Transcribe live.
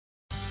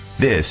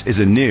This is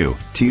a new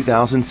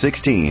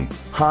 2016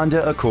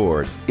 Honda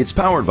Accord. It's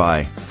powered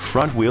by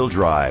front-wheel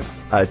drive,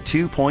 a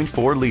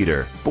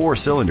 2.4-liter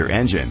four-cylinder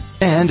engine,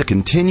 and a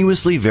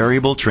continuously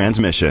variable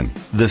transmission.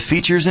 The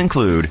features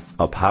include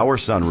a power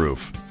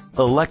sunroof,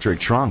 electric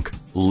trunk,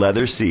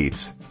 leather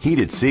seats,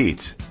 heated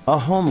seats, a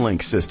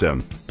HomeLink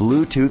system,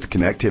 Bluetooth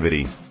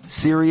connectivity,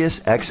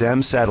 Sirius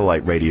XM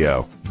satellite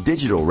radio,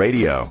 digital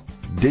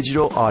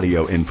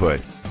audio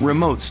input,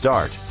 remote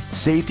start.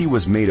 Safety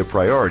was made a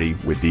priority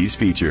with these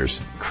features: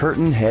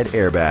 curtain head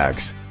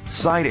airbags,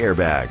 side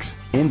airbags,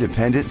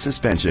 independent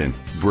suspension,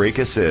 brake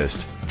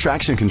assist,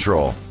 traction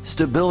control,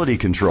 stability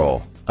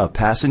control, a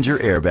passenger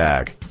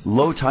airbag,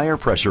 low tire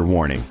pressure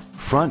warning,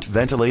 front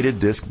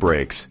ventilated disc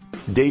brakes,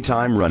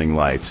 daytime running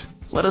lights.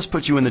 Let us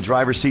put you in the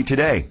driver's seat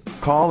today.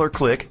 Call or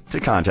click to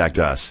contact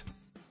us.